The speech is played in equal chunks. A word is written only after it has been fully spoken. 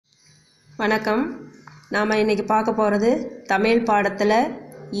வணக்கம். நாம் இன்றைக்கி பார்க்க போகிறது தமிழ் பாடத்தில்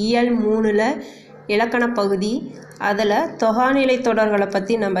இயல் 3ல் இலக்கண பகுதி. அதில் தொகாநிலை தொடர்களை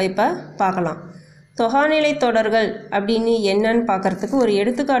பற்றி நம்ம இப்போ பார்க்கலாம். தொகாநிலை தொடர்கள் அப்படின்னு என்னன்னு பார்க்குறதுக்கு ஒரு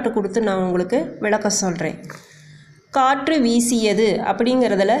எடுத்துக்காட்டு கொடுத்து நான் உங்களுக்கு விளக்க சொல்கிறேன். காற்று வீசியது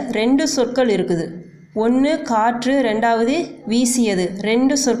அப்படிங்கிறதுல 2 சொற்கள் இருக்குது. ஒன்று காற்று, ரெண்டாவது வீசியது.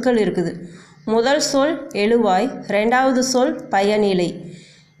 2 சொற்கள் இருக்குது. முதல் சொல் எழுவாய், ரெண்டாவது சொல் பயனிலை.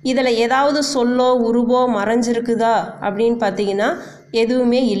 இதில் ஏதாவது சொல்லோ உருவோ மறைஞ்சிருக்குதா அப்படின்னு பார்த்தீங்கன்னா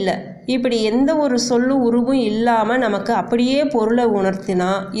எதுவுமே இல்லை. இப்படி எந்த ஒரு சொல்லு உருவும் இல்லாமல் நமக்கு அப்படியே பொருளை உணர்த்தினா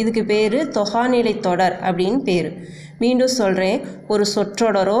இதுக்கு பேர் தொகாநிலை தொடர் அப்படின்னு பேர். மீண்டும் சொல்கிறேன், ஒரு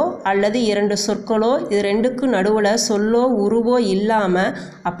சொற்றொடரோ அல்லது 2 சொற்களோ இது 2க்கும் நடுவில் சொல்லோ உருவோ இல்லாமல்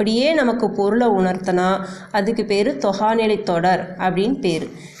அப்படியே நமக்கு பொருளை உணர்த்தினா அதுக்கு பேர் தொகாநிலை தொடர் அப்படின்னு பேர்.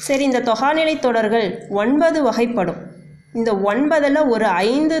 சரி, இந்த தொகாநிலை தொடர்கள் 9 வகைப்படும். இந்த 9ல் ஒரு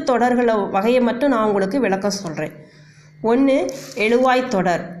 5 தொடர்களை வகையை மட்டும் நான் உங்களுக்கு விளக்க சொல்கிறேன். 1 எழுவாய்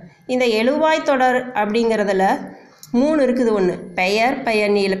தொடர். இந்த எழுவாய் தொடர் அப்படிங்கிறதுல 3 இருக்குது. 1 பெயர்,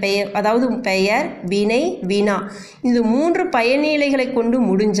 பயனிலை. அதாவது பெயர், வினை, வினா. இந்த 3 பயனிலைகளை கொண்டு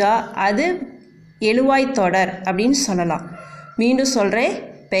முடிஞ்சால் அது எழுவாய் தொடர் அப்படின்னு சொல்லலாம். மீண்டும் சொல்கிறேன்,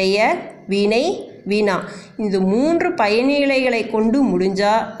 பெயர், வினை, வினா. இந்த 3 பயனிலைகளை கொண்டு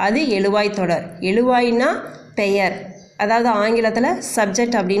முடிஞ்சால் அது எழுவாய் தொடர். எழுவாய்னா பெயர், அதாவது ஆங்கிலத்தில்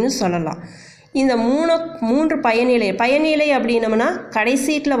சப்ஜெக்ட் அப்படின்னு சொல்லலாம். இந்த 3 பயனிலை அப்படின்னம்னா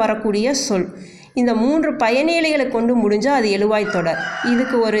கடைசீட்டில் வரக்கூடிய சொல். இந்த 3 பயனிலைகளை கொண்டு முடிஞ்சால் அது எழுவாய் தொடர்.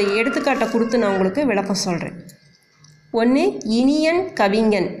 இதுக்கு ஒரு எடுத்துக்காட்டை கொடுத்து நான் உங்களுக்கு விளக்கம் சொல்கிறேன். 1 இனியன்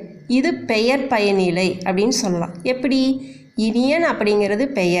கவிஞன். இது பெயர் பயனிலை அப்படின்னு சொல்லலாம். எப்படி? இனியன் அப்படிங்கிறது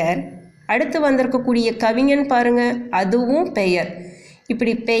பெயர், அடுத்து வந்திருக்கக்கூடிய கவிஞன் பாருங்கள், அதுவும் பெயர்.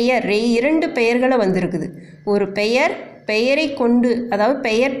 இப்படி பெயர் 2 பெயர்களை வந்திருக்குது. ஒரு பெயர் பெயரை கொண்டு, அதாவது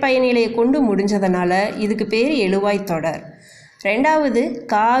பெயர் பயனிலையை கொண்டு முடிஞ்சதுனால இதுக்கு பேர் எழுவாய் தொடர். ரெண்டாவது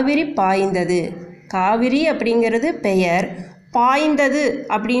காவிரி பாய்ந்தது. காவிரி அப்படிங்கிறது பெயர், பாய்ந்தது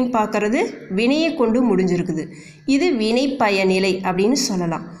அப்படின்னு பார்க்கறது வினையை கொண்டு முடிஞ்சிருக்குது. இது வினை பயனிலை அப்படின்னு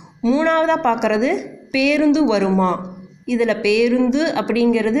சொல்லலாம். மூணாவதாக பார்க்குறது பேருந்து வருமா. இதில் பேருந்து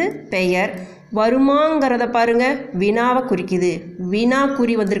அப்படிங்கிறது பெயர், வருமாங்கிறத பாருங்கள் வினாவை குறிக்குது. வினா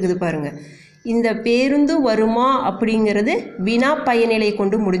குறி வந்திருக்குது பாருங்கள். இந்த பேருந்து வருமா அப்படிங்கிறது வினா பயனிலை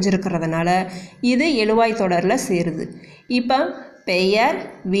கொண்டு முடிஞ்சிருக்கிறதுனால இது எழுவாய் தொடரில் சேருது. இப்போ பெயர்,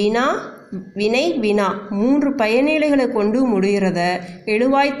 வினா, வினை, வினா 3 பயனிலைகளை கொண்டு முடிகிறத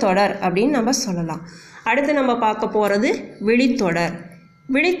எழுவாய் தொடர் அப்படின்னு நம்ம சொல்லலாம். அடுத்து நம்ம பார்க்க போகிறது விழித்தொடர்.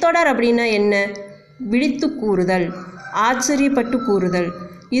 விழித்தொடர் அப்படின்னா என்ன? விழித்து கூறுதல், ஆச்சரியப்பட்டு கூறுதல்.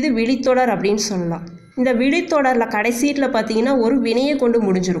 இது விழித்தொடர் அப்படின்னு சொல்லலாம். இந்த விழித்தொடரில் கடைசீட்டில் பார்த்தீங்கன்னா ஒரு வினையை கொண்டு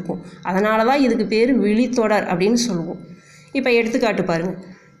முடிஞ்சிருக்கும். அதனால தான் இதுக்கு பேர் விழித்தொடர் அப்படின்னு சொல்லுவோம். இப்போ எடுத்துக்காட்டு பாருங்கள்.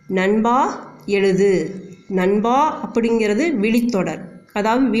 நண்பா எழுது. நண்பா அப்படிங்கிறது விழித்தொடர்,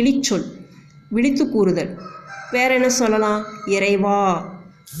 அதாவது விழிச்சொல், விழித்து கூறுதல். வேறு என்ன சொல்லலாம்? இறைவா,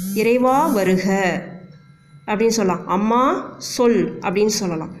 இறைவா வருக அப்படின்னு சொல்லலாம். அம்மா சொல் அப்படின்னு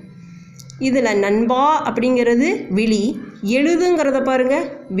சொல்லலாம். இதில் நண்பா அப்படிங்கிறது விழி, எழுதுங்கிறத பாருங்கள்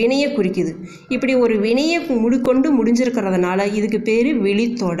வினையை குறிக்குது. இப்படி ஒரு வினையை கொண்டு முடிஞ்சிருக்கிறதுனால இதுக்கு பேர்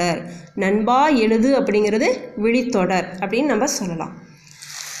விழித்தொடர். நண்பா எழுது அப்படிங்கிறது விழித்தொடர் அப்படின்னு நம்ம சொல்லலாம்.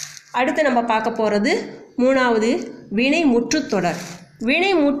 அடுத்து நம்ம பார்க்க போகிறது 3வது வினை முற்றுத்தொடர்.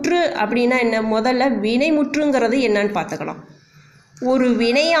 வினை முற்று அப்படின்னா என்ன? முதல்ல வினை முற்றுங்கிறது என்னன்னு பார்த்துக்கலாம். ஒரு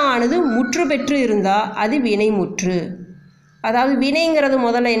வினையானது முற்று பெற்று இருந்தால் அது வினை முற்று. அதாவது வினைங்கிறது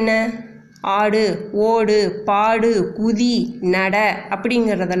முதல்ல என்ன? ஆடு, ஓடு, பாடு, குதி, நட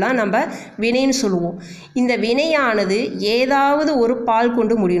அப்படிங்கிறதெல்லாம் நம்ம வினைன்னு சொல்லுவோம். இந்த வினையானது ஏதாவது ஒரு பால்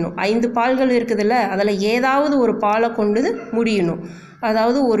கொண்டு முடியணும். 5 பால்கள் இருக்குதுல்ல, அதில் ஏதாவது ஒரு பாலை கொண்டு முடியணும்.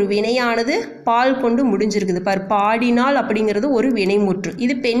 அதாவது ஒரு வினையானது பால் கொண்டு முடிஞ்சிருக்குது. பாடினால் அப்படிங்கிறது ஒரு வினைமுற்று.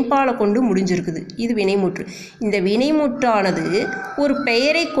 இது பெண் பாலை கொண்டு முடிஞ்சிருக்குது, இது வினைமுற்று. இந்த வினைமுற்றானது ஒரு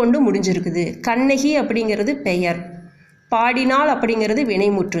பெயரை கொண்டு முடிஞ்சிருக்குது. கண்ணகி அப்படிங்கிறது பெயர், பாடினால் அப்படிங்கிறது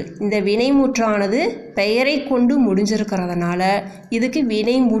வினைமுற்று. இந்த வினைமுற்றானது பெயரை கொண்டு முடிஞ்சிருக்கிறதுனால இதுக்கு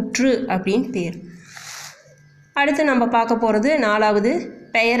வினைமுற்று அப்படின்னு பேர். அடுத்து நம்ம பார்க்க போகிறது 4வது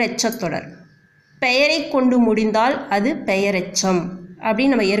பெயரெச்சத்தொடர். பெயரை கொண்டு முடிந்தால் அது பெயரெச்சம்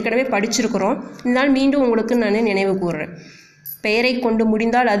அப்படின்னு நம்ம ஏற்கனவே படிச்சிருக்கிறோம். இருந்தாலும் மீண்டும் உங்களுக்கு நான் நினைவு கூறுறேன். பெயரை கொண்டு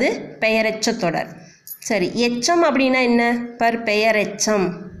முடிந்தால் அது பெயரெச்சத்தொடர். சரி, எச்சம் அப்படின்னா என்ன? பெயரெச்சம்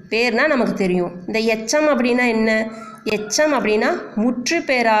பேர்னா நமக்கு தெரியும். இந்த எச்சம் அப்படின்னா என்ன? எச்சம் அப்படின்னா முற்று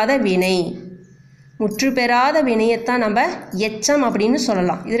பெறாத வினை. முற்று பெறாத வினையைத்தான் நம்ம எச்சம் அப்படின்னு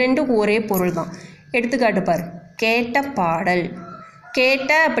சொல்லலாம். இது 2க்கும் ஒரே பொருள் தான். எடுத்துக்காட்டு பாரு. கேட்ட பாடல்.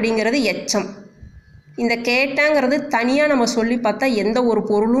 கேட்ட அப்படிங்கிறது எச்சம். இந்த கேட்டங்கிறது தனியாக நம்ம சொல்லி பார்த்தா எந்த ஒரு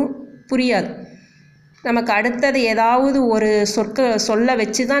பொருளும் புரியாது. நமக்கு அடுத்தது ஏதாவது ஒரு சொல்ல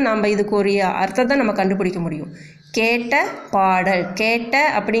வச்சு தான் நம்ம இதுக்கு ஒரு அர்த்தத்தை நம்ம கண்டுபிடிக்க முடியும். கேட்ட பாடல், கேட்ட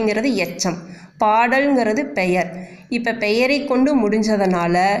அப்படிங்கிறது எச்சம், பாடல்ங்கிறது பெயர். இப்போ பெயரை கொண்டு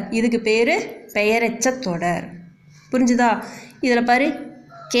முடிஞ்சதுனால இதுக்கு பேர் பெயரெச்ச தொடர். புரிஞ்சுதா? இதில் பாரு,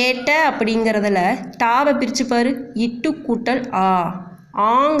 கேட்ட அப்படிங்கிறதுல டாவை பிரித்து பாரு, இட்டு கூட்டல் ஆ,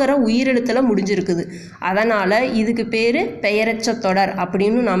 ஆங்கிற உயிரெழுத்தில் முடிஞ்சிருக்குது. அதனால் இதுக்கு பேர் பெயரெச்ச தொடர்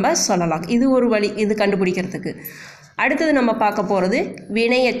அப்படின்னு நம்ம சொல்லலாம். இது ஒரு வழி இது கண்டுபிடிக்கிறதுக்கு. அடுத்தது நம்ம பார்க்க போகிறது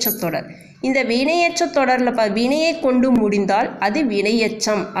வினையெச்ச தொடர். இந்த வினையெச்ச தொடரில் வினையை கொண்டு முடிந்தால் அது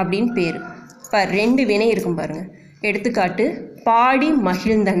வினையெச்சம் அப்படின்னு பேர். இப்போ 2 வினை இருக்கும் பாருங்கள். எடுத்துக்காட்டு, பாடி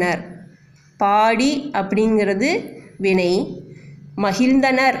மகிழ்ந்தனர். பாடி அப்படிங்கிறது வினை,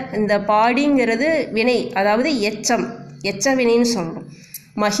 மகிழ்ந்தனர் இந்த பாடிங்கிறது வினை, அதாவது எச்சம், எச்ச வினைன்னு சொல்லணும்.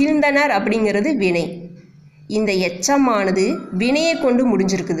 மகிழ்ந்தனர் அப்படிங்கிறது வினை. இந்த எச்சமானது வினையை கொண்டு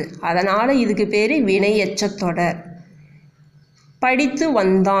முடிஞ்சிருக்குது. அதனால் இதுக்கு பேர் வினையெச்ச தொடர். படித்து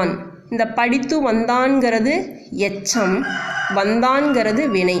வந்தான். இந்த படித்து வந்தான்ங்கிறது எச்சம், வந்தான்ங்கிறது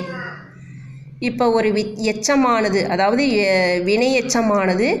வினை. இப்போ ஒரு எச்சமானது, அதாவது வினை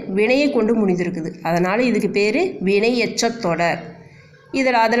எச்சமானது வினையை கொண்டு முடிஞ்சிருக்குது. அதனால் இதுக்கு பேர் வினையெச்ச தொடர்.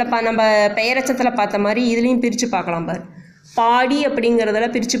 அதில் நம்ம பெயரெச்சத்தில் பார்த்த மாதிரி இதுலேயும் பிரித்து பார்க்கலாம் பாரு. பாடி அப்படிங்கிறதுல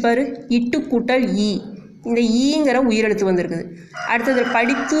பிரித்து பாரு, இட்டு கூட்டல் ஈ, இந்த ஈங்கிற உயிரெழுத்து வந்திருக்குது. அடுத்தது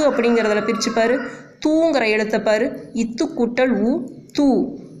படித்து அப்படிங்கிறதுல பிரித்து பாரு, தூங்கிற எழுத்தை பாரு, இத்து கூட்டல் ஊ, தூ.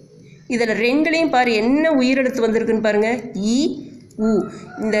 இதில் 2லேயும் பாரு என்ன உயிரெழுத்து வந்திருக்குன்னு பாருங்கள், ஈ ஊ.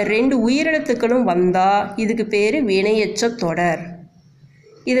 இந்த 2 உயிரெழுத்துக்களும் வந்தால் இதுக்கு பேர் வினையெச்ச தொடர்.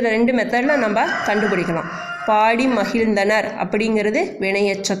 இதில் 2 மெத்தடில் நம்ம கண்டுபிடிக்கலாம். பாடி மகிழ்ந்தனர் அப்படிங்கிறது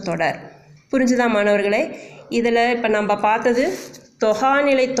வினையெச்ச தொடர். புரிஞ்சுதா மாணவர்களே? இதில் இப்போ நம்ம பார்த்தது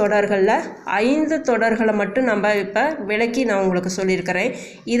தொகாநிலை தொடர்களில் 5 தொடர்களை மட்டும் நம்ம இப்போ விளக்கி நான் உங்களுக்கு சொல்லியிருக்கிறேன்.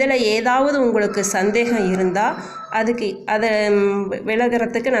 இதில் ஏதாவது உங்களுக்கு சந்தேகம் இருந்தால் அதை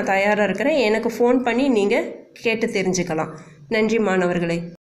விளக்குறதுக்கு நான் தயாராக இருக்கிறேன். எனக்கு ஃபோன் பண்ணி நீங்கள் கேட்டு தெரிஞ்சுக்கலாம். நன்றி மாணவர்களே.